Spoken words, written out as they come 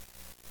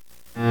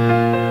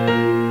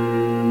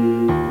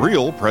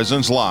Real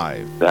Presence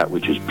Live. That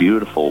which is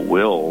beautiful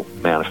will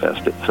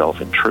manifest itself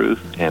in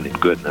truth and in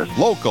goodness.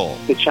 Local.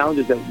 The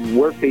challenges that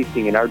we're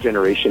facing in our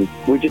generation,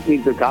 we just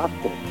need the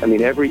gospel. I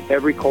mean, every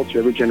culture,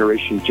 every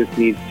generation just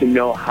needs to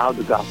know how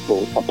the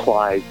gospel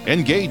applies.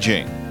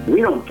 Engaging. We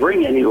don't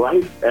bring any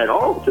life at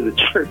all to the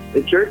church.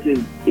 The church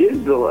is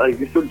the life.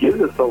 It's what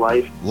gives us the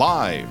life.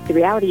 Live. The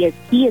reality is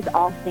He is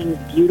all things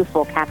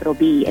beautiful, capital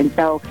B. And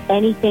so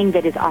anything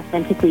that is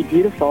authentically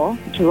beautiful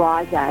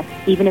draws us,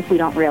 even if we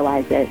don't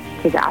realize it,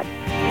 to God.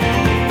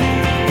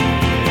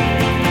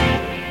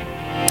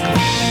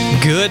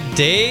 Good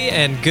day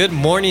and good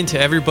morning to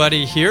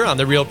everybody here on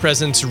the Real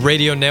Presence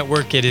Radio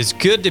Network. It is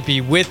good to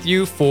be with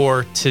you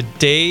for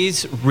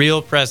today's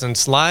Real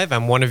Presence Live.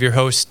 I'm one of your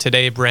hosts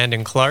today,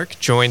 Brandon Clark,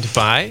 joined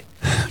by...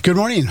 Good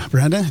morning,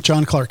 Brandon.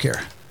 John Clark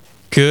here.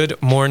 Good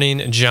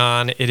morning,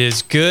 John. It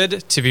is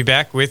good to be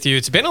back with you.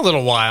 It's been a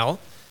little while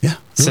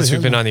since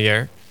we've been on the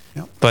air,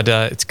 but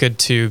it's good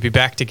to be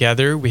back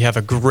together. We have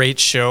a great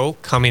show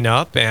coming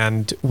up,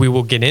 and we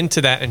will get into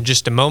that in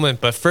just a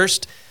moment. But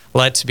first,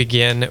 let's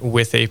begin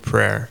with a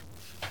prayer.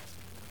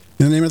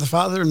 In the name of the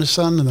Father, and the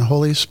Son, and the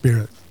Holy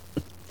Spirit.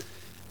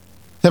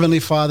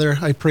 Heavenly Father,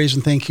 I praise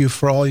and thank you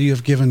for all you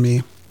have given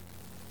me.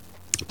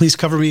 Please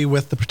cover me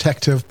with the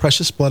protective,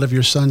 precious blood of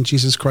your Son,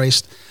 Jesus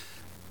Christ,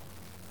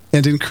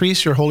 and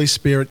increase your Holy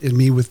Spirit in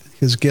me with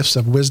his gifts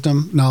of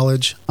wisdom,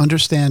 knowledge,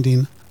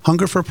 understanding,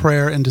 hunger for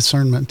prayer, and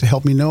discernment to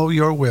help me know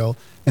your will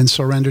and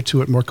surrender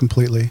to it more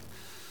completely.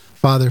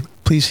 Father,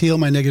 please heal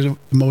my negative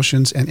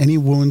emotions and any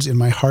wounds in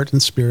my heart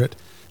and spirit.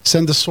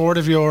 Send the sword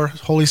of your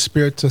Holy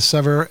Spirit to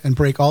sever and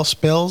break all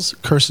spells,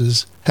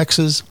 curses,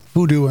 hexes,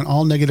 voodoo, and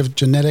all negative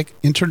genetic,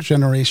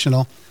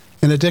 intergenerational,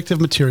 and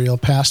addictive material,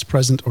 past,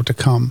 present, or to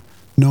come,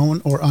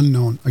 known or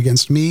unknown,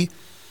 against me,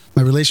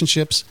 my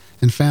relationships,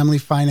 and family,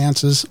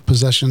 finances,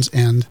 possessions,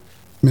 and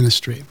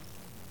ministry.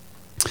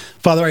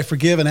 Father, I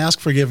forgive and ask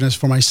forgiveness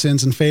for my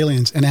sins and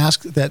failings, and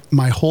ask that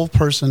my whole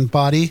person,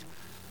 body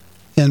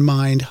and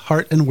mind,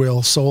 heart and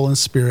will, soul and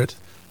spirit,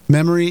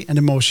 memory and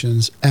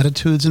emotions,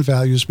 attitudes and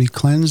values be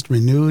cleansed,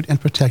 renewed,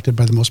 and protected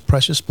by the most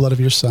precious blood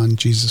of your Son,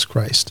 Jesus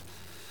Christ.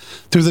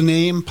 Through the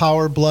name,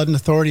 power, blood, and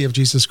authority of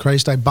Jesus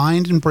Christ, I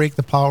bind and break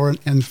the power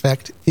and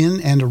effect in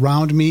and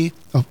around me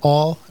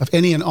of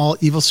any and all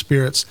evil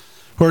spirits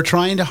who are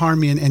trying to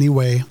harm me in any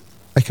way.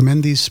 I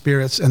commend these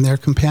spirits and their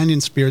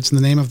companion spirits in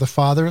the name of the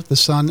Father, the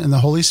Son, and the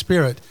Holy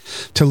Spirit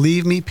to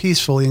leave me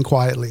peacefully and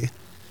quietly.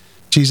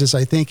 Jesus,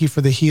 I thank you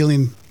for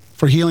healing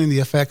the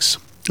effects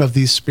of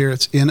these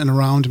spirits in and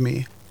around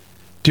me.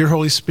 Dear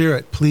Holy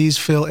Spirit, please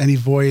fill any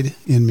void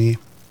in me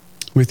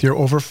with your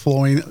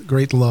overflowing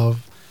great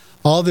love.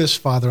 All this,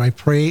 Father, I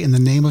pray in the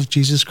name of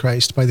Jesus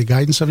Christ, by the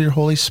guidance of your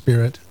Holy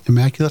Spirit.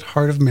 Immaculate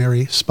Heart of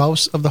Mary,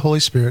 spouse of the Holy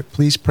Spirit,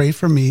 please pray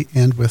for me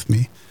and with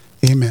me.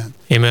 Amen.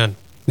 Amen. In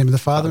the name of the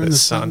Father, and the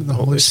Son, and the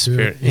Holy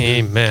Spirit.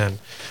 Amen.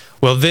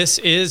 Well, this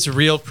is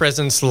Real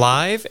Presence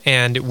Live,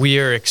 and we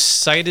are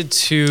excited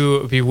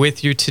to be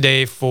with you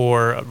today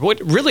for what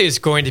really is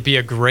going to be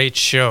a great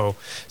show.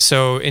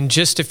 So in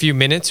just a few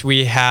minutes,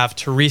 we have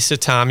Teresa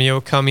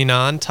Tomeo coming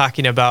on,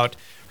 talking about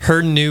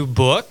her new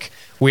book.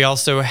 We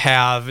also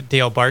have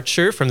Dale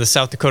Barcher from the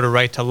South Dakota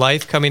Right to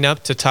Life coming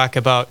up to talk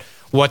about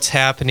what's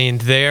happening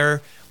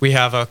there. We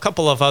have a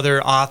couple of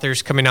other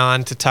authors coming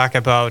on to talk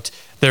about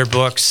their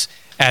books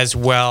as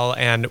well.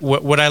 And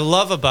what I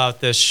love about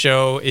this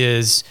show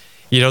is,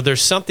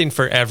 there's something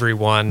for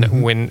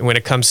everyone when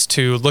it comes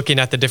to looking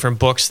at the different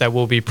books that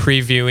we'll be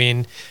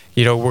previewing.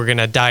 We're going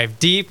to dive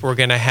deep, we're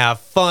going to have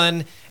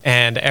fun,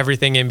 and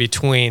everything in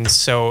between.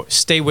 So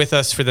stay with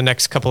us for the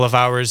next couple of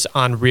hours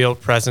on Real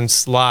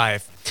Presence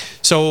Live.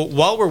 So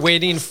while we're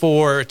waiting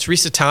for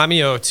Teresa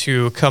Tomeo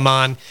to come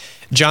on,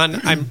 John,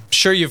 I'm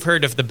sure you've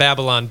heard of the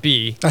Babylon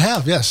Bee. I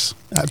have, yes.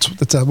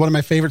 It's one of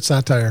my favorite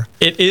satire.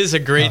 It is a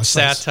great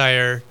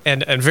satire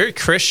and a very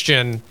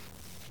Christian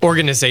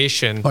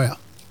organization. Oh, yeah.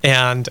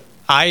 And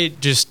I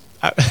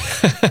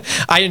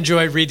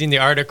enjoy reading the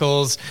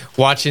articles,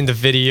 watching the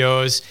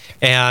videos,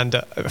 and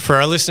for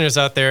our listeners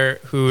out there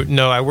who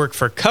know I work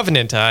for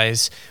Covenant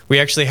Eyes,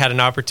 we actually had an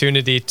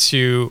opportunity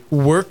to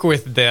work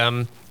with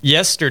them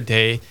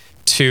yesterday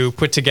to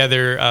put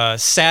together a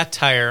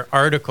satire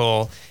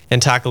article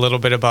and talk a little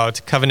bit about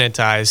Covenant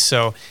Eyes.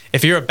 So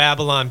if you're a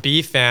Babylon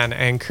Bee fan,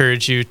 I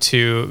encourage you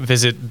to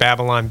visit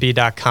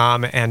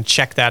babylonbee.com and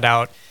check that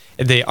out.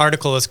 The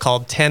article is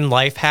called 10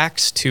 Life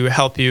Hacks to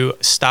Help You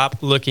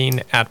Stop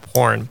Looking at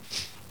Porn.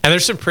 And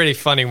there's some pretty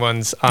funny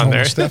ones on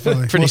there.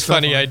 Definitely. Pretty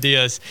funny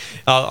ideas.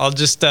 I'll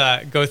just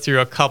go through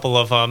a couple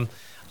of them.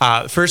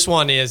 First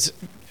one is,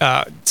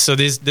 so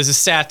this is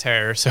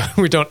satire, so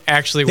we don't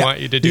actually want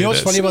you to do this. You know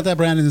what's funny about that,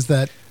 Brandon, is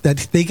that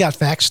they got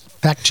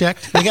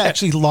fact-checked. They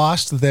actually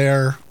lost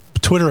their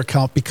Twitter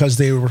account because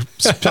they were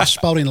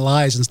spouting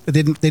lies, and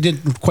they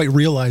didn't quite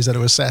realize that it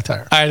was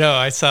satire. I know.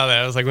 I saw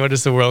that. I was like, what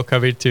is the world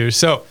coming to?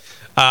 So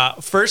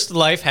first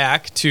life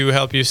hack to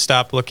help you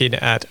stop looking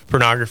at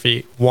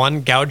pornography.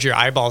 1, gouge your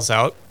eyeballs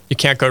out. You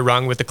can't go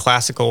wrong with the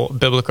classical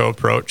biblical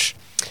approach.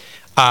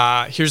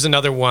 Here's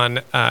another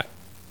one.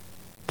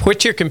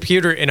 put your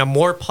computer in a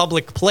more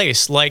public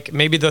place, like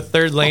maybe the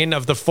third lane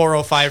of the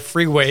 405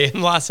 freeway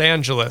in Los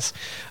Angeles.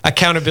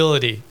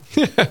 Accountability.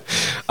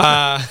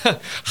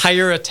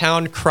 Hire a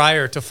town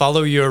crier to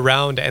follow you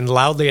around and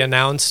loudly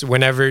announce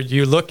whenever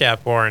you look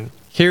at porn.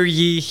 Hear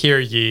ye, hear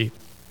ye.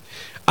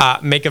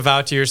 Make a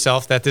vow to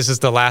yourself that this is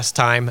the last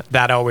time.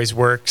 That always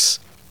works.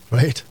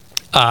 Right.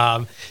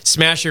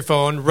 Smash your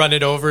phone, run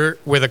it over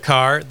with a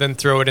car, then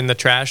throw it in the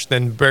trash,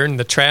 then burn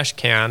the trash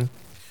can.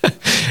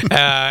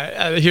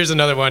 Here's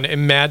another one.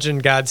 Imagine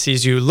God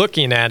sees you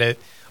looking at it.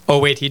 Oh,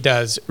 wait, he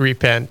does.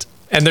 Repent.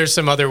 And there's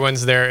some other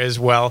ones there as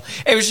well.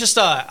 It was just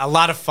a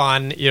lot of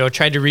fun,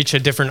 tried to reach a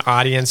different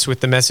audience with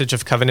the message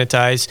of covenant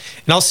ties.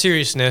 In all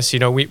seriousness,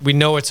 we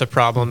know it's a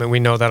problem and we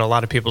know that a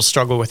lot of people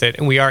struggle with it,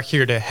 and we are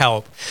here to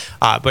help.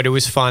 But it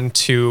was fun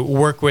to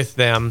work with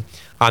them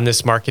on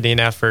this marketing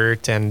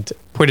effort and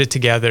put it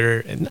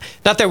together. And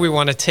not that we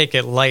want to take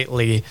it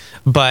lightly,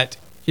 but,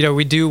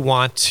 we do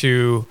want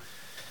to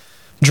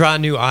draw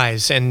new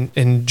eyes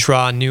and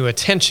draw new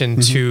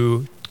attention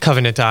to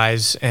Covenant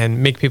Eyes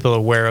and make people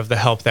aware of the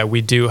help that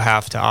we do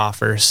have to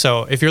offer.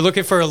 So if you're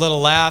looking for a little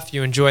laugh,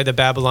 you enjoy the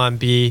Babylon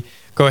Bee,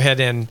 go ahead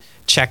and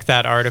check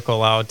that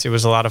article out. It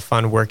was a lot of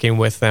fun working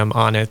with them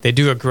on it. They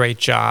do a great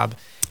job.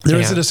 There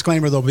is a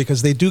disclaimer, though,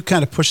 because they do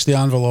kind of push the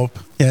envelope,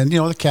 and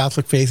the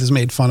Catholic faith is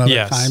made fun of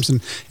at times,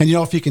 and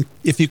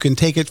if you can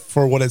take it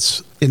for what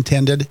it's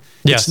intended,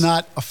 it's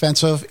not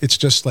offensive. It's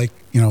just like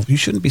you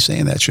shouldn't be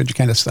saying that, should you,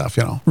 kind of stuff,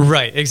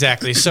 Right,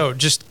 exactly. So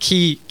just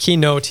key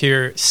note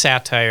here: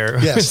 satire.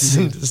 Yes,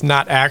 it's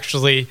not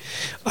actually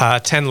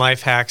 10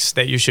 life hacks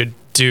that you should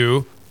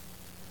do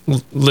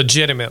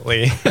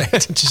legitimately.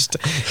 Just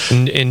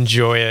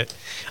enjoy it.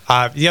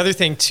 The other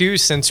thing too,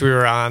 since we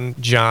were on,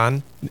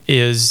 John,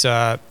 is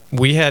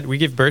we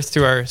gave birth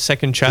to our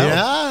second child. Yeah,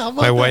 how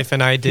about my wife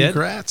and I did.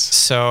 Congrats.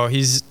 So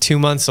he's 2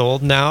 months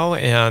old now,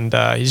 and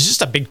he's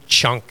just a big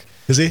chunk.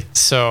 Is he?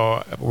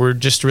 So we're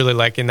just really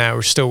liking that.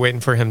 We're still waiting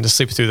for him to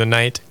sleep through the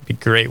night. It'd be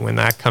great when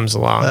that comes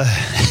along.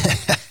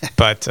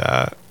 But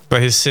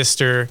his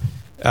sister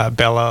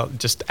Bella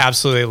just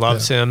absolutely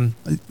loves him.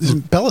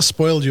 Bella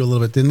spoiled you a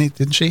little bit,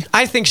 didn't she?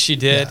 I think she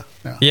did.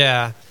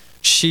 Yeah.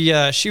 She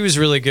was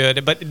really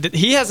good, but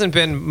he hasn't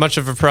been much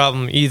of a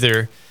problem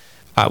either,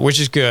 which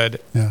is good.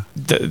 Yeah.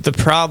 The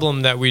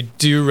problem that we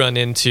do run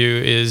into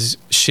is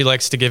she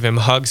likes to give him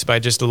hugs by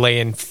just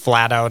laying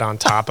flat out on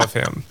top of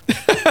him.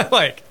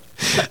 Like,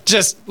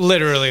 just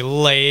literally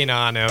laying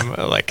on him.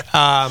 Like,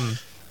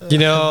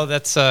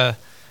 that's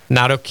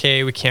not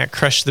okay. We can't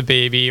crush the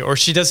baby. Or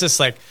she does this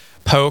like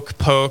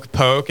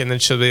poke, and then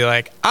she'll be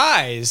like,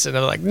 eyes. And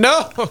I'm like,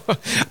 no,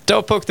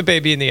 don't poke the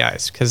baby in the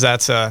eyes, because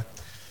that's a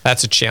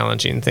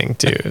challenging thing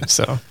too.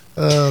 So,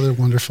 they're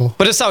wonderful.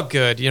 But it's all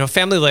good.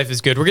 Family life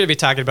is good. We're going to be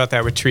talking about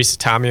that with Teresa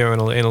Tomeo in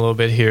a little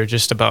bit here,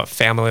 just about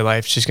family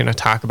life. She's going to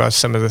talk about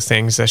some of the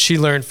things that she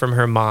learned from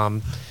her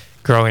mom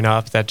growing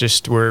up that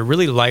just were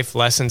really life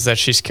lessons that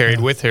she's carried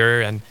with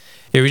her. And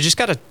we just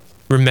got to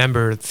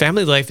remember,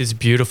 family life is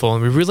beautiful,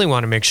 and we really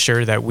want to make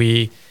sure that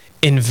we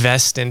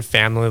invest in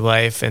family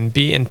life and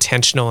be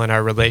intentional in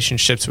our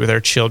relationships with our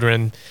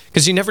children,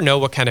 because you never know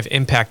what kind of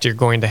impact you're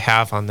going to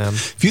have on them.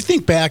 If you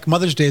think back,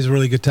 Mother's Day is a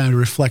really good time to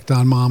reflect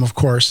on mom, of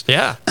course.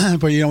 Yeah.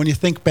 But when you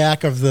think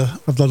back of the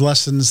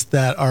lessons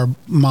that our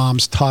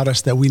moms taught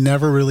us that we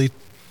never really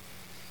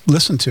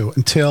listened to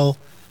until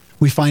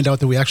we find out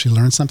that we actually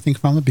learned something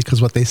from it,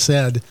 because what they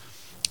said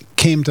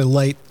came to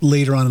light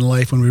later on in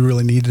life when we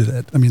really needed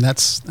it. I mean, I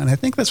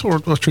think that's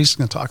what Teresa's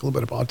going to talk a little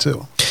bit about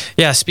too.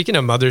 Yeah, speaking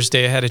of Mother's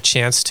Day, I had a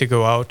chance to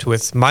go out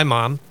with my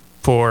mom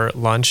for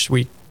lunch.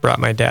 We brought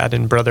my dad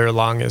and brother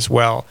along as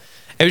well.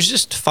 It was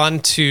just fun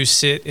to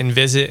sit and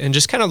visit and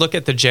just kind of look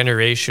at the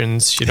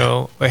generations.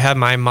 I had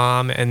my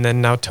mom, and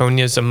then now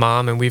Tonia's a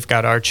mom, and we've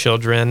got our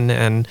children,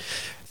 and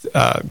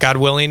God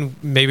willing,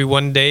 maybe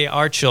one day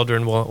our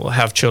children will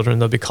have children.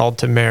 They'll be called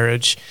to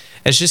marriage.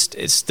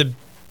 It's the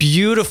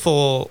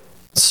beautiful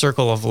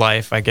circle of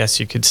life, I guess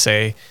you could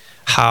say,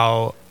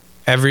 how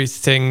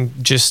everything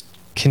just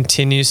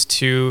continues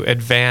to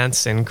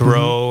advance and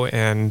grow.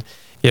 And,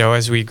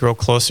 as we grow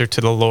closer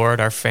to the Lord,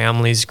 our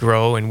families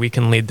grow and we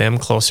can lead them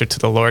closer to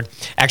the Lord.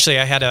 Actually,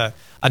 I had a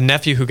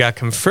nephew who got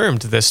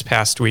confirmed this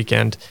past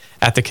weekend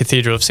at the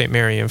Cathedral of St.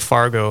 Mary in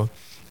Fargo.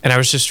 And I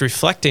was just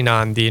reflecting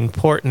on the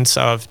importance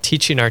of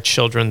teaching our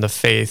children the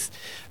faith.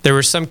 There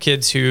were some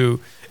kids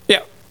who,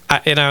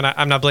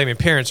 I'm not blaming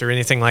parents or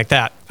anything like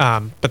that,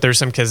 but there were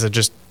some kids that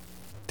just,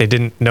 they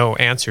didn't know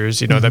answers,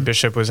 that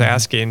Bishop was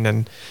asking.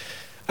 And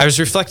I was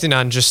reflecting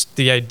on just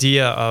the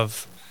idea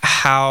of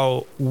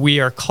how we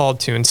are called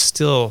to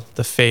instill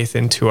the faith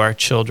into our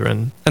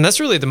children. And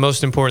that's really the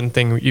most important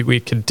thing we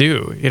could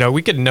do.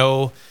 We could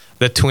know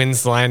the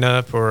Twins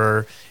lineup,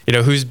 or,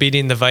 who's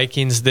beating the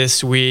Vikings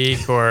this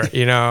week, or,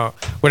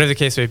 whatever the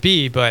case may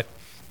be. But,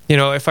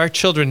 if our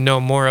children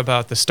know more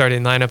about the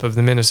starting lineup of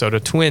the Minnesota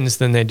Twins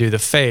than they do the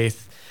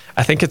faith,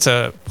 I think it's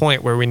a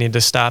point where we need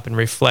to stop and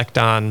reflect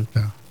on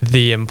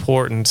the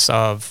importance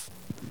of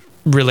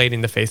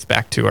relating the faith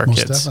back to our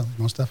kids.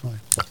 Most definitely.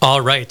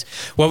 All right.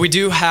 Well, we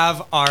do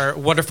have our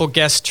wonderful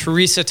guest,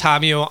 Teresa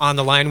Tomeo, on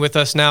the line with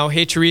us now.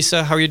 Hey,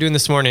 Teresa, how are you doing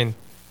this morning?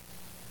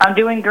 I'm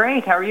doing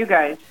great. How are you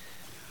guys?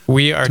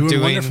 We are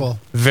doing wonderful.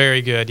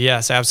 Very good.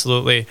 Yes,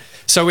 absolutely.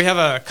 So we have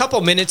a couple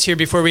minutes here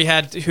before we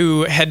head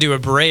to a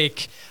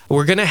break.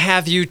 We're going to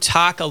have you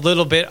talk a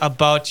little bit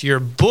about your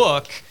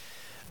book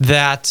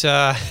that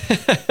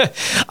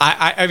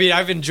I mean,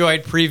 I've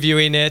enjoyed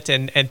previewing it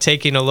and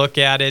taking a look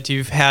at it.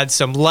 You've had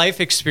some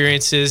life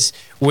experiences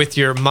with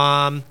your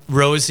mom,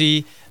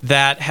 Rosie,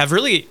 that have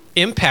really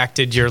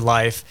impacted your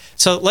life.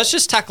 So let's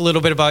just talk a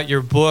little bit about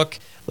your book.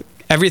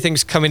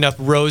 Everything's Coming Up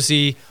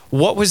Rosie.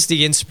 What was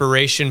the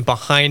inspiration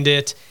behind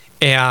it?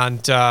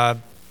 And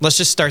let's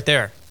just start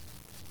there.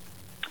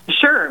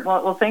 Sure.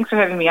 Well, thanks for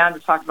having me on to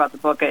talk about the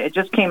book. It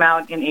just came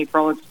out in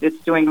April. It's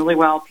doing really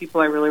well.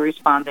 People are really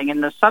responding.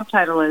 And the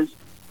subtitle is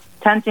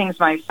 10 Things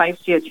My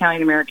Feisty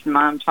Italian-American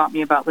Mom Taught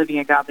Me About Living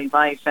a Godly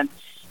Life. And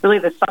really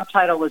the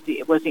subtitle was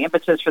the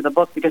impetus for the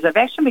book, because I've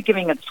actually been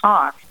giving a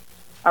talk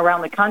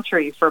around the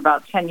country for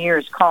about 10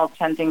 years called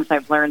 10 Things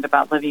I've Learned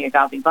About Living a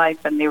Godly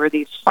Life. And they were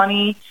these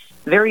funny,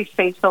 very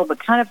faithful, but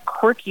kind of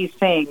quirky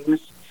things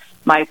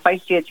my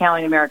feisty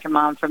Italian-American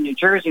mom from New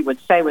Jersey would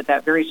say with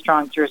that very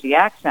strong Jersey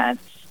accent.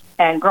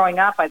 And growing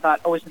up, I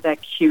thought, oh, isn't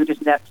that cute?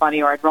 Isn't that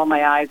funny? Or I'd roll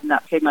my eyes and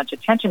not pay much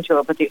attention to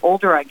it. But the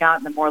older I got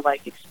and the more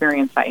life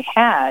experience I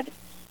had,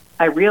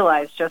 I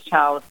realized just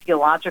how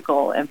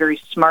theological and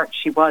very smart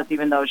she was,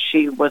 even though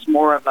she was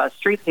more of a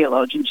street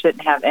theologian. She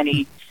didn't have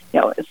any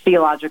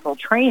theological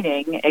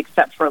training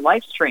except for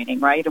life's training,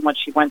 right, and what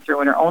she went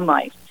through in her own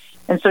life.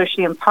 And so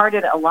she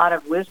imparted a lot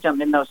of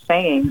wisdom in those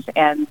sayings,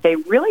 and they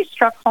really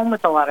struck home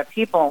with a lot of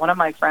people. One of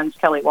my friends,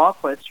 Kelly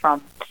Walquist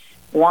from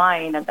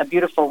Wine, a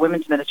beautiful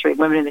women's ministry,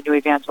 Women in the New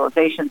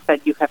Evangelization,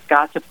 said you have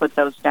got to put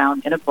those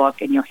down in a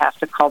book, and you have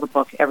to call the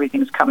book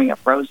Everything's Coming Up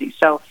Rosie.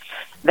 So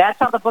that's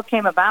how the book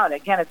came about.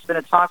 Again, it's been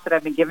a talk that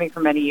I've been giving for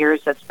many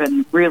years that's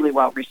been really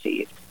well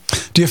received.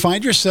 Do you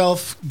find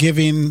yourself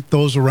giving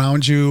those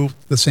around you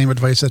the same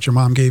advice that your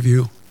mom gave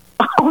you?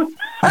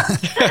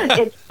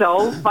 It's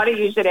so funny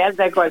you should ask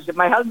that question.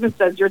 My husband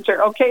says, your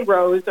turn, okay,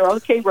 Rose, or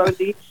okay,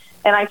 Rosie.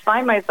 And I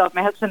find myself,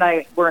 my husband and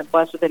I weren't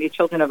blessed with any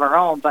children of our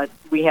own, but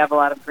we have a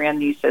lot of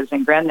grandnieces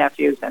and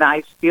grandnephews, and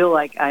I feel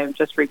like I'm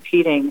just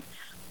repeating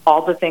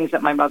all the things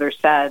that my mother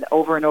said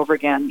over and over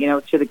again,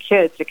 to the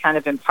kids to kind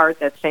of impart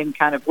that same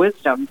kind of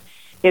wisdom,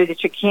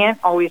 that you can't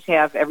always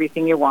have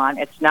everything you want.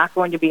 It's not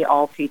going to be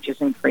all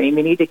peaches and cream.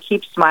 You need to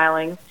keep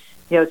smiling,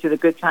 through the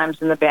good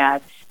times and the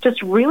bad.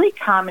 Just really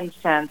common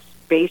sense,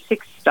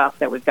 basic stuff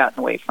that we've gotten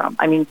away from.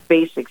 I mean,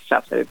 basic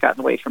stuff that we've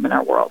gotten away from in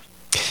our world.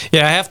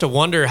 Yeah, I have to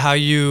wonder how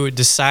you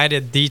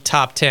decided the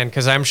top 10,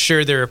 because I'm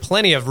sure there are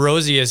plenty of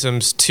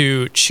Rosieisms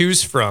to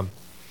choose from.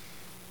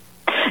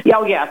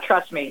 Oh, yeah,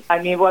 trust me.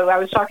 I mean, I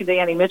was talking to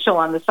Annie Mitchell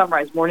on the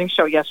Sunrise Morning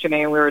Show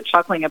yesterday, and we were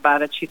chuckling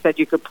about it. She said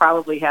you could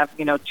probably have,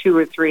 2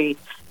 or 3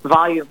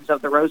 volumes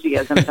of the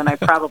Rosieisms, and I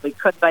probably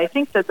could. But I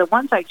think that the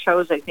ones I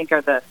chose,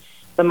 are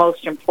the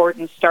most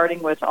important,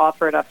 starting with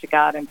offer it up to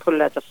God and put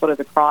it at the foot of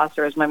the cross,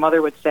 or as my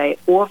mother would say,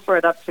 offer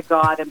it up to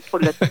God and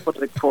put it at the foot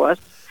of the cross.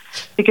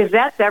 Because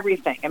that's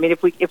everything. I mean,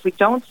 if we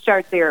don't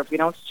start there, if we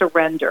don't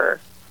surrender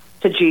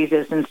to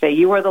Jesus and say,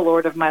 you are the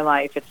Lord of my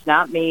life, it's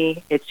not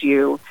me, it's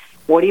you.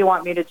 What do you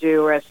want me to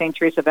do? Or as St.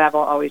 Teresa Babel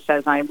always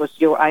says, I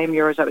am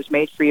yours, I was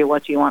made for you,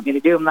 what do you want me to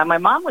do? And my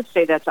mom would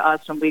say that to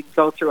us when we'd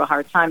go through a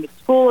hard time at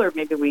school, or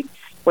maybe we'd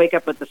wake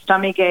up with a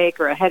stomach ache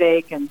or a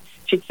headache, and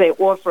she'd say,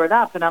 offer it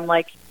up. And I'm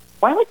like,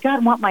 why would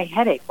God want my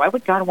headache? Why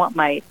would God want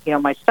my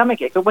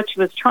stomach ache? But what she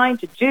was trying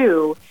to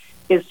do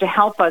is to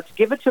help us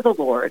give it to the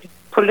Lord,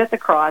 put it at the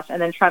cross,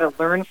 and then try to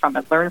learn from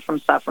it, learn from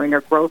suffering, or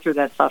grow through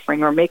that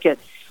suffering, or make it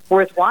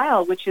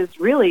worthwhile, which is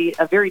really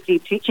a very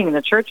deep teaching in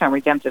the church on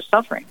redemptive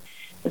suffering.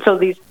 And so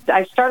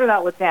I started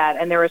out with that,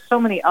 and there are so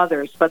many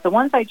others, but the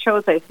ones I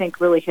chose, I think,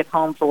 really hit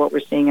home for what we're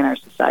seeing in our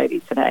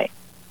society today.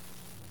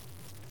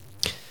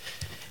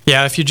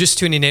 Yeah, if you're just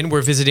tuning in,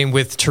 we're visiting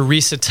with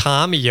Teresa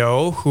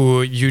Tomeo,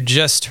 who you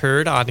just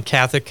heard on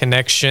Catholic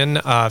Connection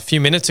a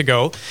few minutes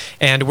ago.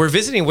 And we're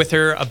visiting with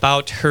her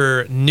about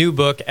her new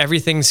book,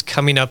 Everything's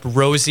Coming Up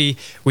Rosie.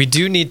 We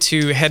do need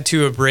to head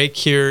to a break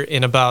here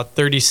in about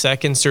 30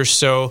 seconds or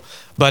so.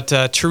 But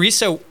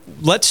Teresa,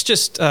 let's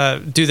just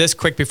do this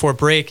quick before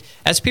break.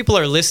 As people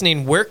are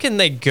listening, where can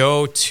they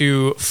go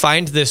to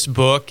find this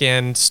book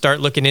and start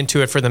looking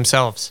into it for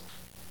themselves?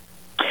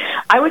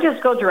 I would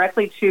just go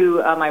directly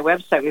to my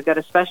website. We've got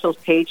a specials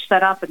page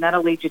set up, and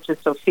that'll lead you to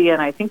Sophia,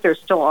 and I think they're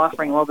still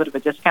offering a little bit of a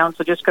discount.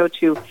 So just go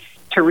to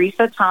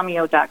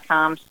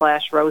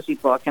teresatomeo.com/Rosie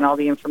book, and all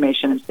the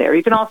information is there.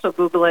 You can also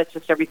Google it.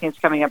 Just Everything's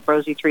Coming Up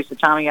Rosie, Teresa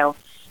Tomeo.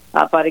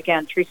 But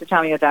again,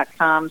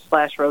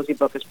 teresatomeo.com/Rosie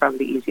book is probably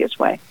the easiest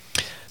way.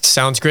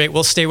 Sounds great.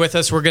 Well, stay with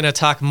us. We're going to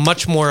talk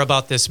much more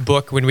about this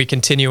book when we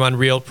continue on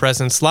Real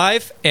Presence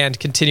Live and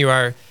continue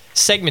our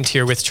segment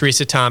here with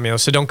Teresa Tomeo.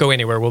 So don't go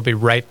anywhere. We'll be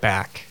right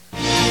back.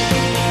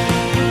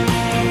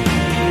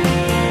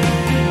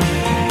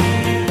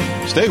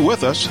 Stay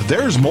with us.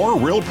 There's more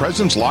Real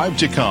Presence Live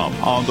to come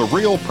on the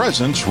Real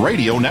Presence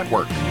Radio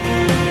Network.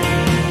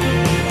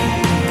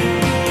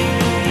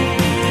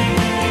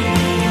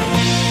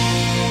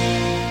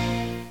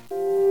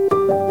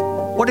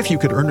 What if you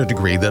could earn a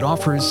degree that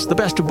offers the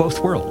best of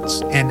both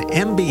worlds, an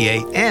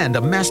MBA and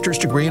a master's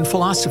degree in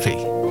philosophy?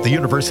 The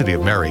University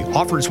of Mary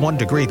offers one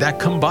degree that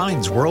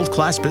combines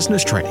world-class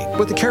business training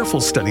with a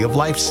careful study of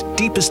life's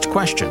deepest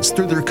questions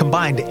through their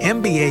combined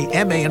MBA,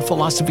 MA, and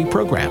philosophy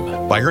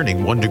program. By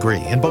earning one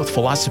degree in both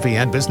philosophy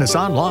and business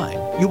online,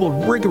 you will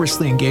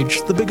rigorously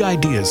engage the big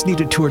ideas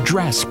needed to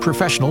address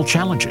professional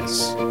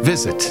challenges.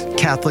 Visit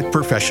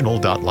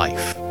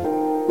catholicprofessional.life.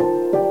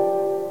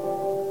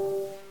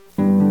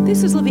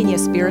 This is Lavinia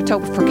Spirito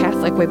for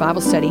Catholic Way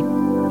Bible Study.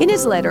 In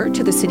his letter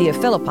to the city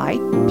of Philippi,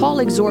 Paul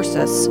exhorts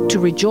us to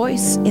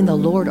rejoice in the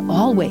Lord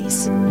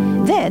always.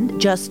 Then,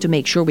 just to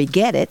make sure we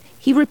get it,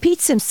 he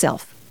repeats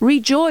himself,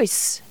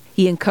 rejoice.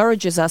 He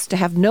encourages us to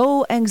have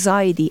no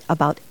anxiety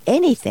about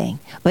anything,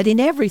 but in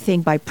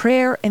everything by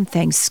prayer and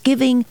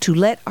thanksgiving to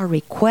let our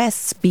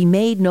requests be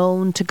made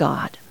known to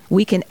God.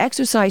 We can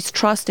exercise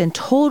trust and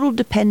total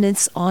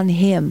dependence on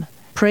Him.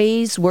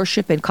 Praise,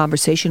 worship, and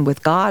conversation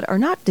with God are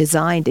not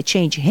designed to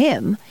change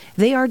Him.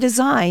 They are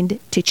designed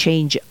to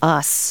change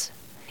us.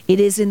 It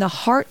is in the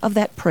heart of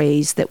that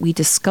praise that we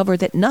discover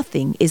that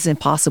nothing is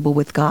impossible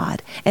with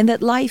God, and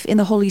that life in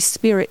the Holy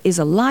Spirit is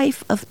a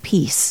life of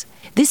peace.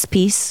 This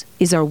peace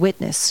is our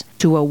witness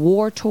to a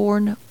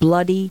war-torn,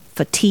 bloody,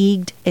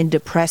 fatigued, and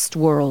depressed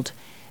world.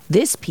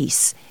 This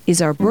peace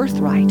is our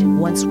birthright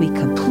once we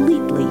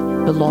completely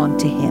belong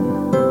to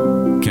Him.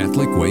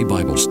 Catholic Way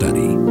Bible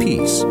Study.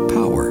 Peace,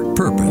 power,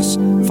 purpose.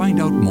 Find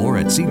out more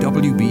at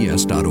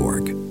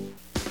cwbs.org.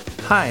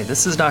 Hi,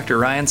 this is Dr.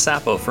 Ryan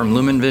Sappo from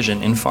Lumen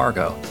Vision in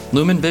Fargo.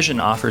 Lumen Vision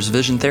offers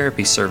vision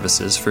therapy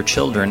services for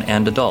children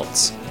and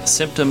adults.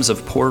 Symptoms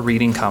of poor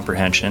reading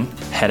comprehension,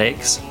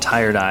 headaches,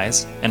 tired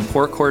eyes, and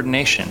poor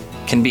coordination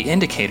can be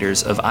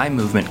indicators of eye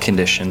movement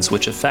conditions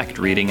which affect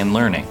reading and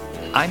learning.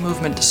 Eye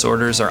movement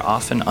disorders are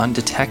often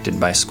undetected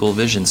by school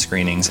vision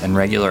screenings and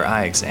regular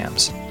eye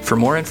exams. For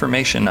more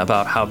information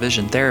about how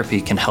vision therapy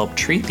can help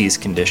treat these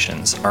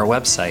conditions, our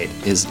website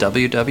is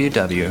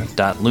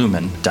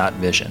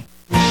www.lumen.vision.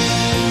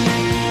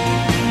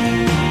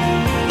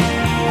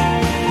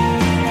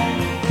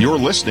 You're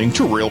listening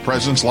to Real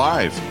Presence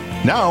Live.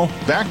 Now,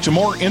 back to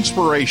more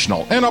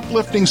inspirational and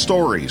uplifting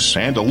stories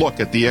and a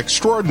look at the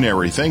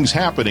extraordinary things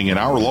happening in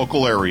our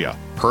local area.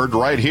 Heard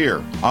right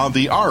here on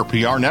the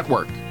RPR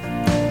Network.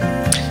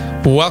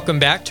 Welcome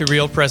back to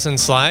Real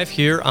Presence Live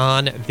here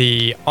on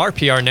the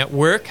RPR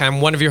Network. I'm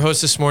one of your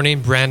hosts this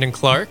morning, Brandon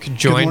Clark,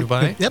 joined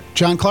by...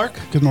 John Clark.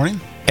 Good morning.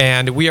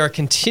 And we are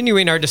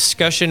continuing our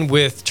discussion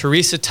with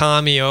Teresa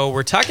Tomeo.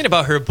 We're talking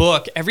about her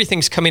book,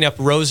 Everything's Coming Up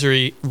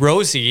Rosie,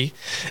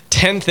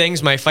 10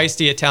 Things My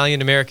Feisty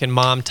Italian-American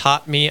Mom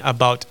Taught Me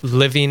About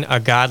Living a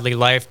Godly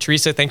Life.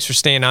 Teresa, thanks for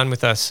staying on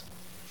with us.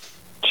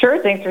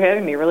 Sure, thanks for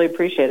having me. Really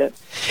appreciate it.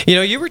 You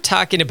know, you were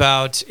talking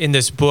about in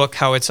this book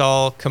how it's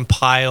all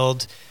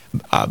compiled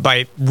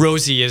by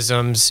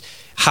Rosieisms,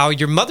 how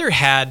your mother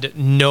had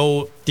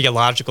no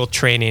theological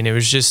training. It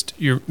was just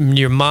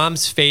your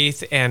mom's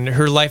faith and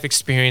her life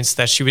experience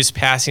that she was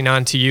passing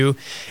on to you.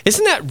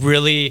 Isn't that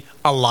really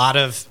a lot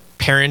of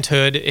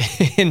parenthood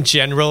in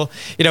general?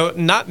 You know,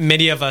 not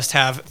many of us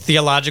have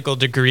theological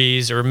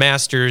degrees or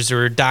masters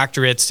or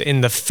doctorates in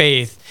the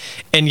faith,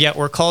 and yet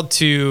we're called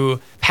to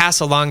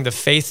pass along the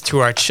faith to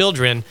our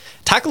children.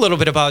 Talk a little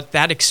bit about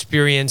that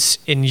experience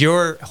in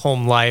your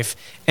home life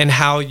and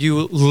how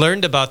you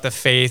learned about the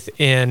faith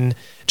in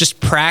just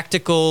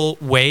practical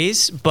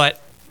ways,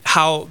 but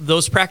how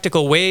those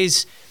practical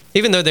ways,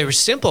 even though they were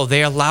simple,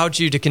 they allowed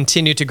you to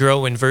continue to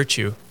grow in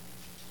virtue.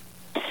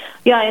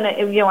 Yeah,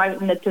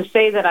 and to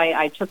say that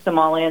I took them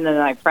all in and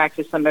I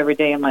practiced them every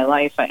day in my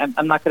life,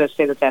 I'm not going to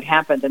say that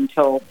happened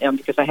until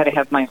because I had to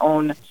have my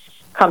own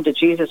come to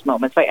Jesus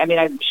moments.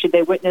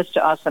 They witnessed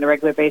to us on a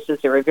regular basis.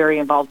 They were very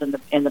involved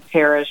in the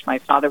parish. My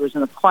father was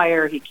in the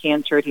choir. He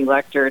cantored. He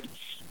lectured.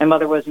 My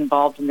mother was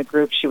involved in the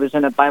group. She was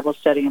in a Bible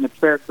study and a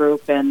prayer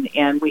group, and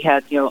we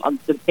had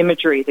the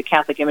imagery, the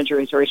Catholic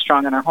imagery, is very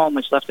strong in our home,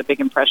 which left a big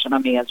impression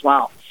on me as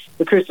well.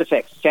 The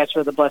crucifix,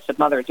 statue of the Blessed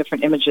Mother,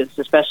 different images,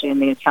 especially in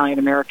the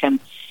Italian-American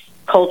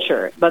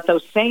culture. But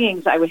those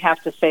sayings, I would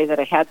have to say that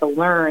I had to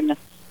learn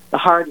the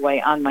hard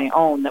way on my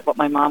own, that what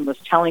my mom was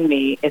telling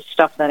me is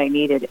stuff that I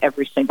needed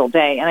every single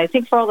day. And I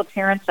think for all the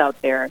parents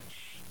out there,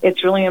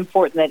 it's really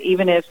important that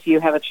even if you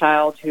have a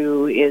child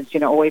who is,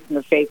 away from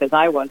the faith as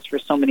I was for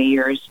so many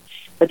years,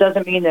 that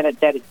doesn't mean that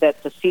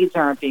the seeds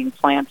aren't being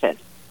planted.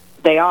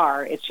 They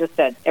are. It's just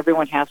that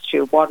everyone has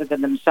to water them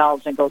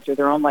themselves and go through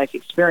their own life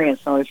experience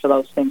in order for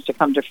those things to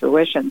come to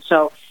fruition.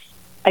 So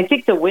I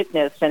think the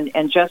witness and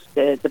just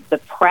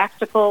the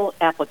practical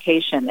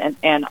application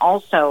and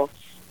also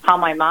how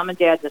my mom and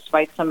dad,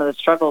 despite some of the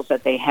struggles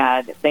that they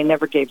had, they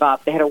never gave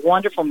up. They had a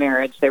wonderful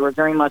marriage. They were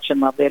very much in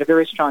love. They had a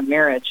very strong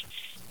marriage.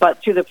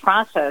 But through the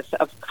process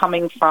of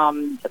coming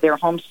from their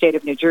home state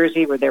of New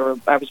Jersey,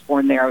 I was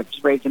born there, I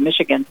was raised in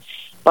Michigan,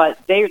 But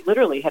they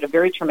literally had a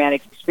very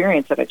traumatic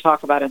experience that I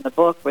talk about in the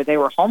book, where they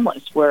were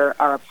homeless, where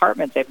our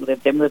apartment they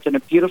lived in a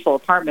beautiful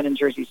apartment in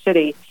Jersey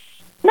City,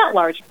 not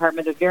large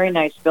apartment, a very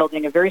nice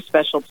building, a very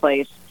special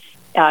place,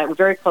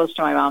 very close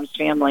to my mom's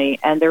family,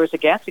 and there was a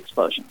gas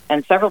explosion,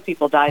 and several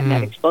people died in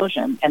that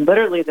explosion, and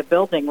literally the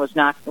building was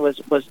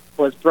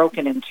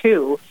broken in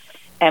two,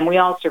 and we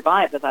all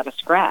survived without a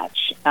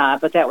scratch.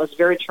 But that was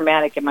very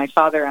traumatic, and my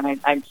father, and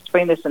I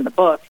explain this in the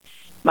book,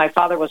 my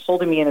father was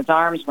holding me in his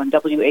arms when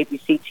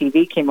WABC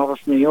TV came over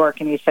from New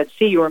York, and he said,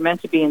 "See, you were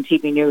meant to be in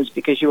TV news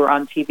because you were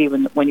on TV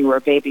when you were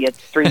a baby at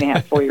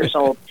 3.5, 4 years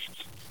old."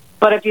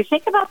 But if you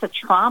think about the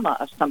trauma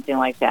of something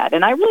like that,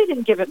 and I really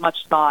didn't give it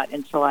much thought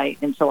until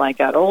I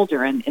got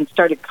older and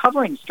started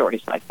covering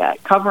stories like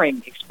that,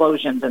 covering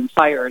explosions and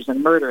fires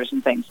and murders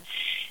and things,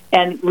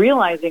 and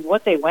realizing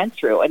what they went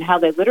through and how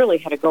they literally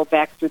had to go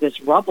back through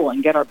this rubble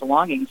and get our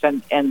belongings.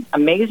 And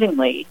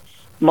amazingly,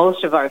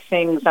 most of our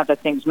things, not that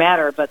things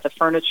matter, but the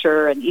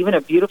furniture and even a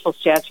beautiful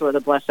statue of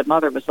the Blessed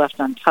Mother was left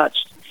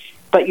untouched.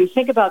 But you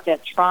think about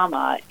that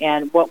trauma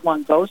and what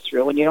one goes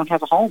through when you don't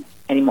have a home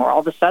anymore. All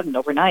of a sudden,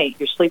 overnight,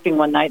 you're sleeping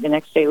one night, the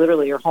next day,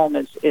 literally, your home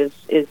is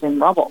in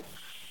rubble.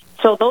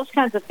 So those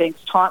kinds of things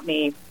taught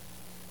me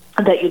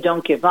that you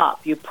don't give up.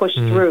 You push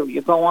through,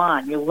 you go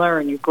on, you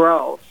learn, you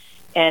grow.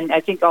 And I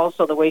think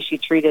also the way she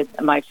treated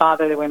my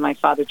father, the way my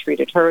father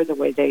treated her, the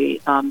way they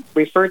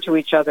referred to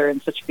each other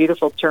in such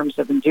beautiful terms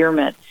of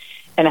endearment,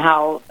 and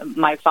how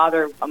my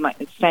father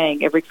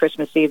sang every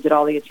Christmas Eve did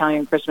all the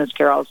Italian Christmas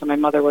carols, and my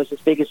mother was his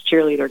biggest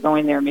cheerleader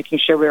going there, making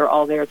sure we were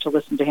all there to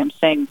listen to him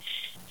sing.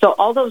 So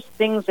all those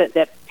things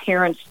that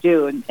parents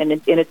do, and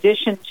in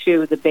addition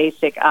to the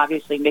basic,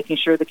 obviously, making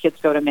sure the kids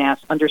go to Mass,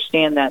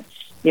 understand that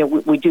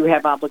we do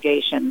have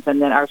obligations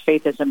and that our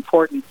faith is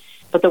important,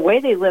 but the way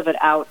they live it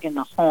out in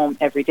the home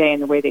every day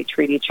and the way they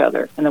treat each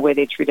other and the way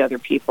they treat other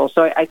people.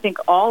 So I think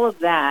all of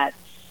that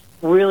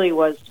really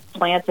was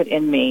planted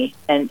in me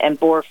and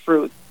bore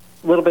fruit.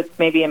 A little bit,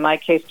 maybe in my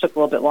case, took a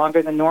little bit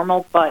longer than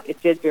normal, but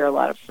it did bear a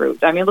lot of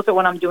fruit. I mean, look at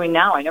what I'm doing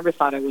now. I never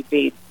thought I would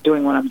be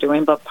doing what I'm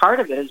doing, but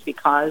part of it is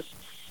because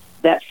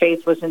that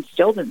faith was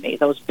instilled in me.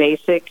 Those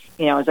basic,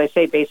 as I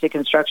say, basic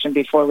instruction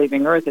before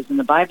leaving Earth is in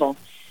the Bible.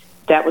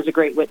 That was a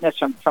great witness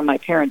from my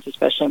parents,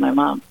 especially my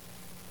mom.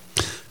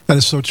 That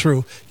is so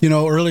true.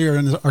 Earlier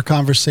in our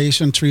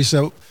conversation,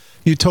 Teresa,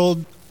 you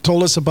told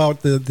us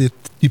about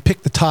you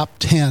picked the top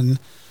 10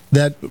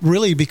 that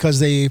really, because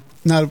they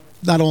not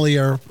only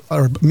are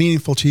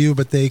meaningful to you,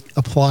 but they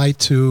apply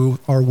to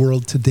our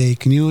world today.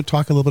 Can you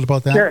talk a little bit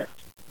about that?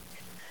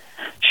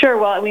 Sure.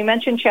 Well, we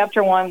mentioned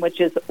chapter 1, which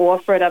is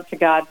offer it up to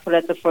God, put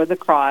it before the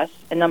cross.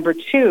 And number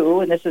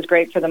 2, and this is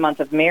great for the month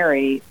of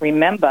Mary,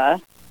 remember.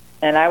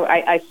 And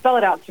I spell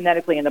it out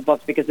phonetically in the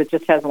book because it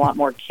just has a lot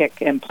more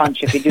kick and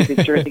punch if you do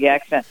the Jersey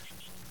accent.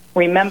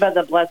 Remember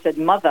the Blessed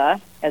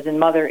Mother, as in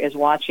Mother is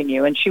watching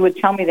you. And she would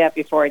tell me that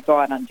before I'd go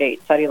out on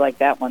dates. How do you like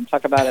that one?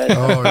 Talk about a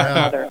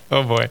mother.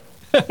 Oh, boy.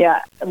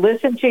 Yeah.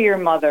 Listen to your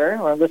mother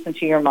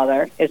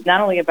is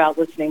not only about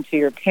listening to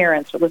your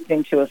parents, but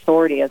listening to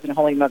authority, as in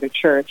Holy Mother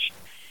Church.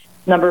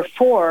 Number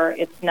 4,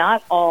 it's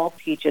not all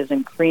peaches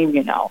and cream,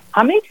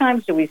 How many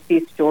times do we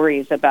see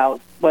stories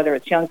about, whether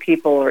it's young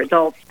people or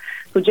adults,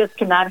 who just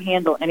cannot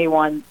handle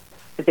anyone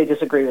if they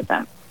disagree with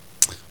them?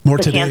 More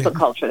the today. Cancel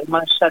culture. They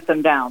want to shut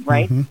them down,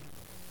 right?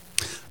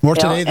 Mm-hmm. More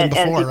today than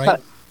before, right?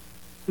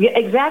 Yeah,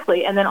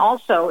 exactly. And then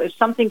also, if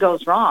something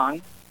goes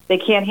wrong, they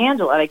can't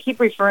handle it. I keep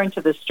referring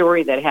to the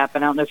story that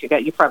happened. I don't know if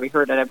you probably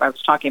heard it. I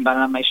was talking about it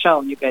on my show,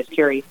 and you guys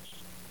carry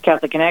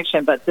Catholic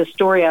Connection. But the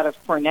story out of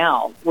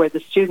Cornell, where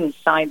the students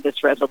signed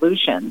this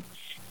resolution,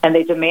 and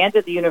they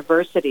demanded the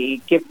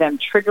university give them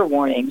trigger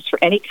warnings for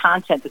any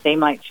content that they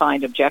might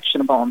find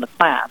objectionable in the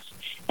class,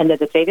 and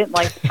that if they didn't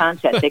like the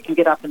content, they can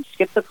get up and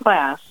skip the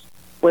class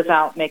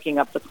without making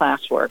up the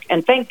classwork.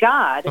 And thank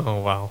God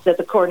that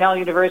the Cornell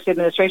University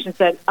administration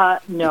said,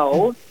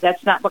 no,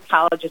 that's not what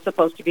college is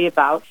supposed to be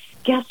about.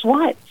 Guess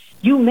what?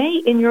 You may,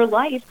 in your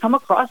life, come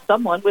across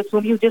someone with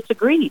whom you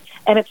disagree,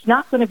 and it's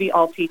not going to be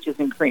all peaches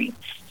and cream.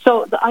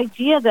 So the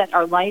idea that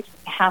our life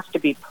has to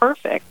be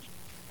perfect,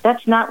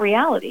 that's not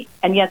reality.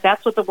 And yet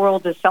that's what the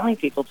world is selling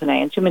people today,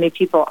 and too many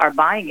people are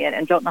buying it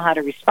and don't know how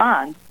to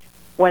respond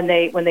when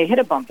they hit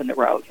a bump in the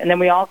road. And then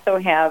we also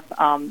have,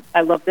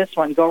 I love this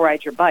one, Go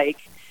Ride Your Bike,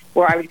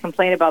 where I would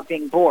complain about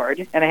being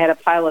bored, and I had a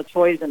pile of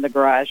toys in the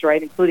garage,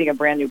 right, including a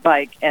brand new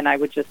bike, and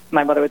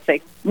my mother would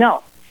say,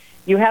 no,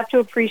 you have to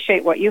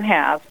appreciate what you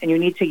have, and you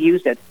need to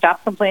use it.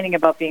 Stop complaining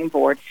about being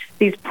bored.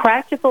 These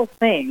practical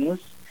things,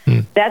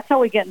 that's how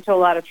we get into a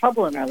lot of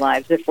trouble in our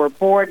lives. If we're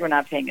bored, we're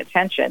not paying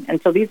attention.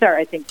 And so these are,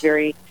 I think,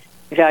 very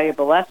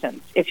valuable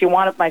lessons. If you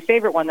want, my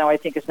favorite one, though, I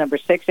think is number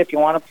 6. If you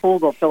want a pool,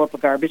 go fill up a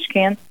garbage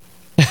can.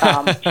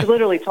 She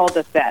literally told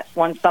us that.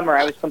 One summer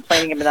I was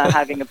complaining about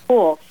having a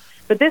pool.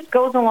 But this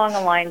goes along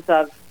the lines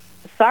of,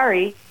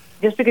 sorry,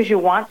 just because you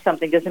want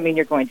something doesn't mean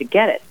you're going to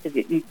get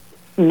it.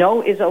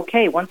 No is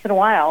okay. Once in a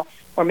while,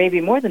 or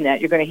maybe more than that,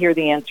 you're going to hear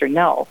the answer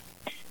no.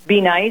 Be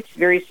nice,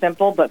 very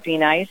simple, but be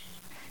nice.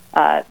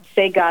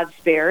 Say God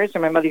spares, or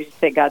my mother used to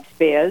say God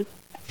spares.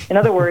 In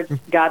other words,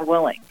 God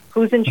willing.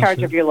 Who's in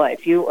charge of your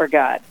life, you or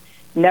God?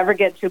 Never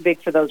get too big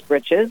for those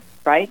britches,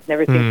 right?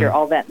 Never think you're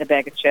all that in a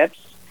bag of chips.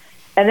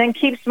 And then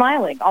keep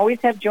smiling.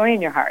 Always have joy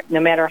in your heart, no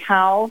matter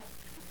how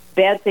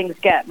bad things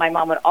get. My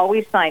mom would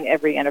always sign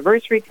every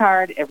anniversary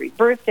card, every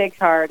birthday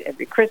card,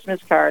 every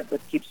Christmas card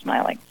with keep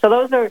smiling. So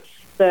those are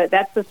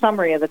that's the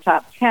summary of the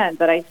top 10,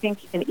 but I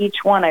think in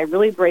each one I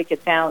really break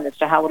it down as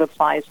to how it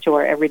applies to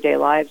our everyday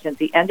lives. And at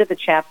the end of the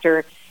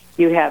chapter,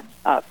 you have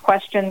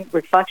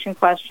reflection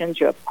questions,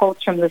 you have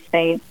quotes from the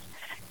saints,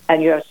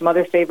 and you have some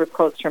other favorite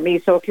quotes from me.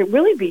 So it can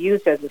really be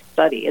used as a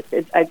study.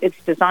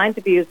 It's designed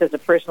to be used as a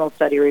personal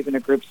study or even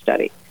a group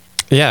study.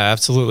 Yeah,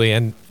 absolutely.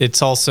 And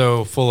it's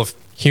also full of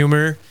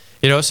humor,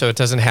 so it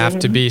doesn't have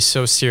to be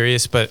so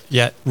serious, but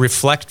yet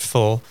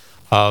reflectful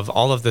of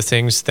all of the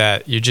things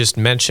that you just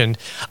mentioned.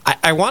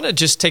 I want to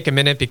just take a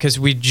minute because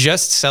we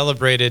just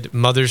celebrated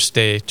Mother's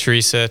Day,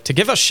 Teresa, to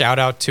give a shout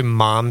out to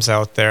moms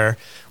out there,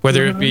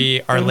 whether it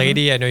be Our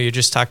Lady. I know you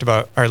just talked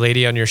about Our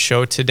Lady on your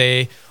show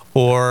today,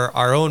 or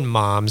our own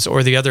moms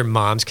or the other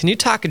moms. Can you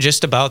talk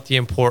just about the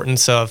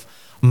importance of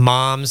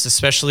moms,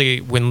 especially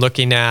when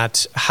looking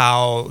at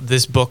how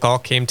this book all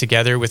came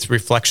together with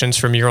reflections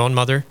from your own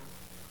mother?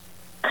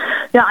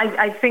 Yeah,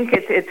 I think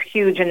it's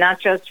huge, and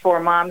not just for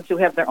moms who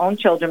have their own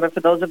children, but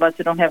for those of us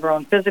who don't have our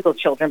own physical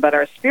children, but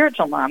our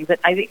spiritual moms.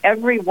 I think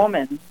every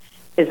woman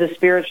is a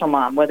spiritual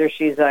mom, whether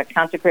she's a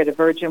consecrated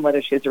virgin,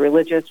 whether she's a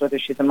religious, whether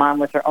she's a mom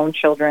with her own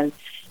children.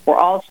 We're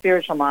all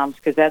spiritual moms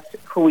because that's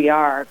who we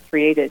are,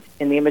 created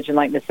in the image and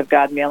likeness of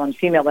God, male and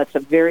female. That's a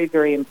very,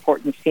 very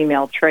important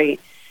female trait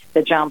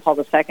that John Paul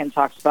II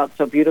talks about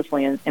so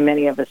beautifully in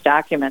many of his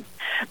documents.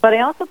 But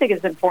I also think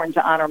it's important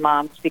to honor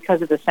moms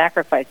because of the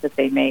sacrifice that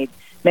they made.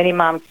 Many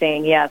moms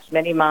saying yes,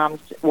 many moms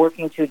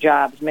working 2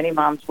 jobs, many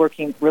moms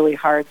working really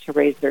hard to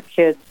raise their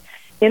kids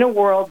in a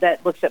world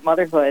that looks at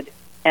motherhood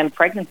and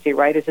pregnancy,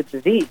 right, as a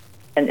disease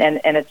and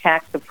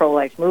attacks the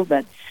pro-life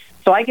movement.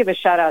 So I give a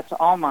shout-out to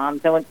all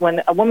moms. And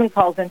when a woman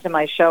calls into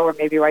my show or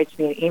maybe writes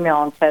me an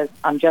email and says,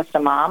 I'm just a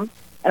mom,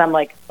 and I'm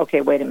like,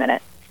 okay, wait a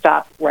minute.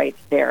 Stop right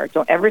there.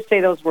 Don't ever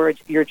say those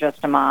words, you're just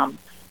a mom.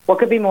 What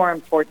could be more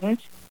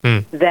important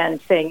than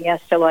saying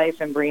yes to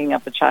life and bringing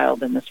up a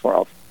child in this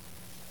world?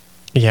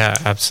 Yeah,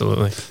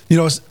 absolutely.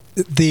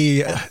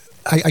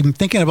 I'm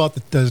thinking about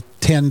the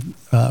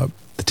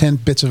 10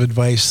 bits of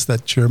advice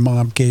that your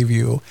mom gave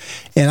you,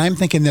 and I'm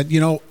thinking that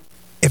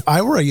if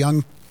I were a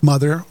young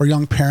mother or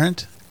young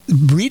parent,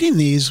 reading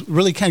these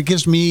really kind of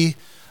gives me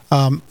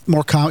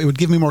it would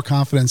give me more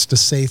confidence to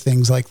say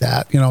things like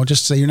that.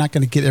 Just say you're not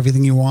going to get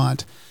everything you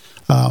want.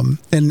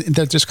 And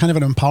that's just kind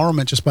of an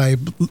empowerment just by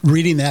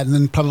reading that, and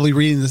then probably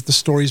reading the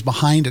stories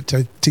behind it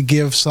to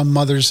give some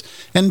mothers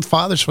and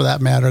fathers, for that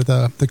matter,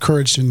 the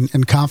courage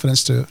and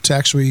confidence to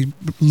actually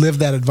live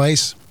that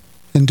advice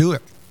and do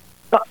it.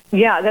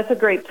 Yeah, that's a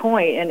great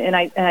point. And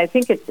I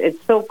think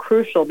it's so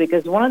crucial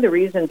because one of the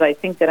reasons I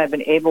think that I've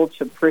been able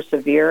to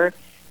persevere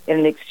in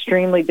an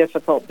extremely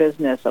difficult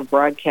business of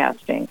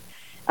broadcasting.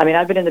 I mean,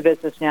 I've been in the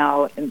business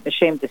now, and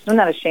I'm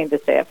not ashamed to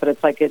say it, but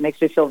it's like it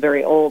makes me feel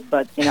very old.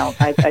 But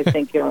I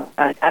think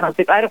I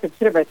don't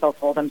consider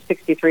myself old. I'm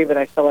 63, but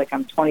I feel like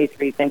I'm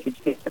 23. Thank you,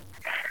 Jesus.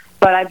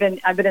 But I've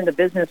been in the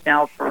business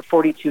now for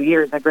 42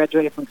 years. I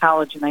graduated from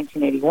college in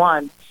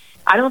 1981.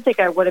 I don't think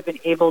I would have been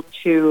able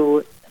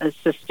to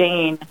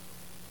sustain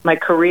my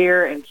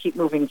career and keep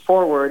moving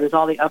forward with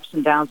all the ups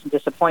and downs and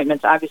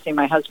disappointments. Obviously,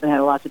 my husband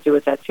had a lot to do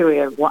with that, too.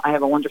 I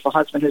have a wonderful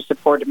husband who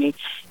supported me.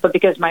 But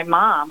because my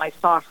mom, I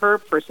saw her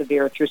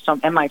persevere through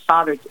and my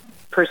father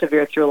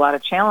persevere through a lot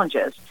of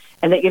challenges,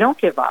 and that you don't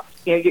give up.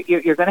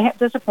 You're going to have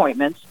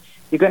disappointments.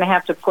 You're going to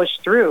have to push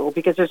through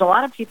because there's a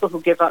lot of people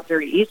who give up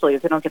very easily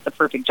if they don't get the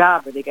perfect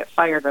job or they get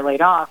fired or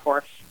laid off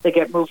or they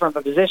get moved from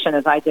a position,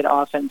 as I did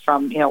often,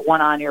 from one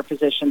on-air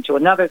position to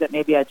another that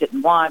maybe I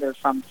didn't want, or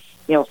from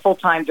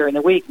full-time during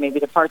the week, maybe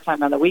to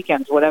part-time on the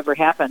weekends, whatever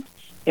happened.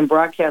 In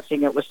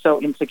broadcasting, it was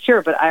so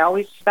insecure, but I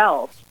always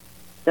felt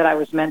that I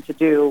was meant to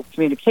do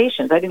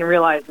communications. I didn't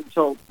realize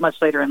until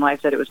much later in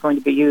life that it was going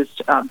to be used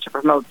to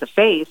promote the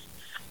faith,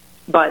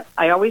 but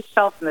I always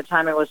felt from the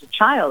time I was a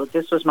child that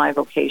this was my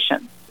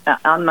vocation.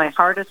 On my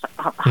hardest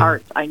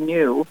heart, I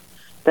knew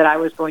that I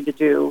was going to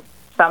do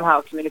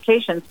somehow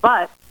communications,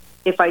 but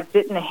if I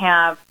didn't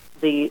have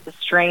the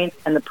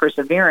strength and the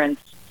perseverance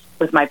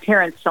with my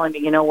parents telling me,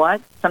 you know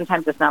what,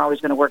 sometimes it's not always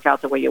going to work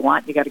out the way you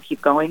want. You got to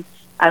keep going.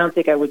 I don't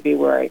think I would be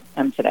where I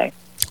am today.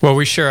 Well,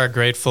 we sure are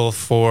grateful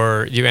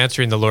for you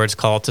answering the Lord's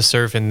call to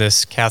serve in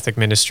this Catholic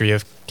ministry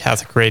of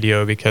Catholic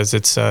radio because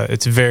it's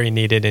very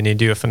needed and you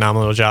do a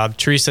phenomenal job.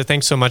 Teresa,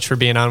 thanks so much for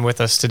being on with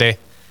us today.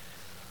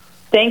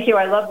 Thank you.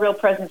 I love Real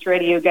Presence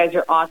Radio. You guys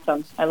are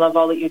awesome. I love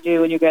all that you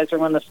do, and you guys are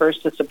one of the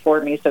first to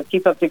support me. So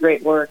keep up the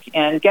great work.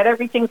 And get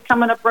everything's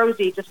Coming Up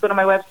Rosie. Just go to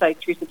my website,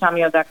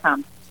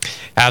 teresatomeo.com.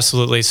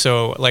 Absolutely.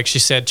 So like she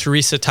said,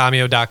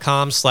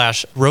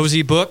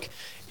 teresatomeo.com/Rosie book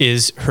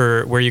is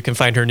where you can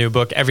find her new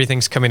book,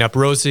 Everything's Coming Up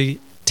Rosie.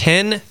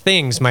 10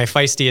 things my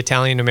feisty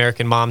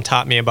Italian-American mom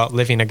taught me about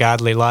living a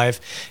godly life.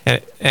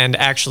 And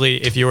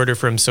actually, if you order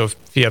from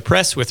Sophia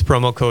Press with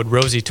promo code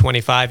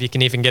Rosie25, you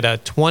can even get a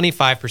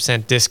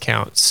 25%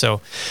 discount. So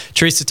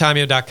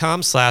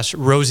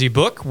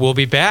teresatomeo.com/RosieBook. We'll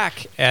be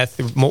back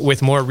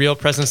with more Real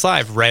Presence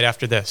Live right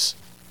after this.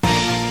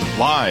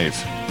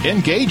 Live,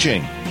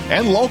 engaging,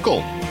 and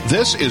local.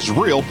 This is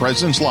Real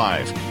Presence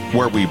Live,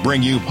 where we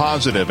bring you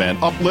positive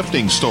and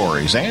uplifting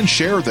stories and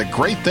share the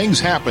great things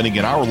happening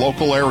in our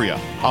local area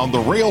on the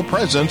Real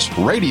Presence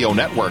Radio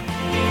Network.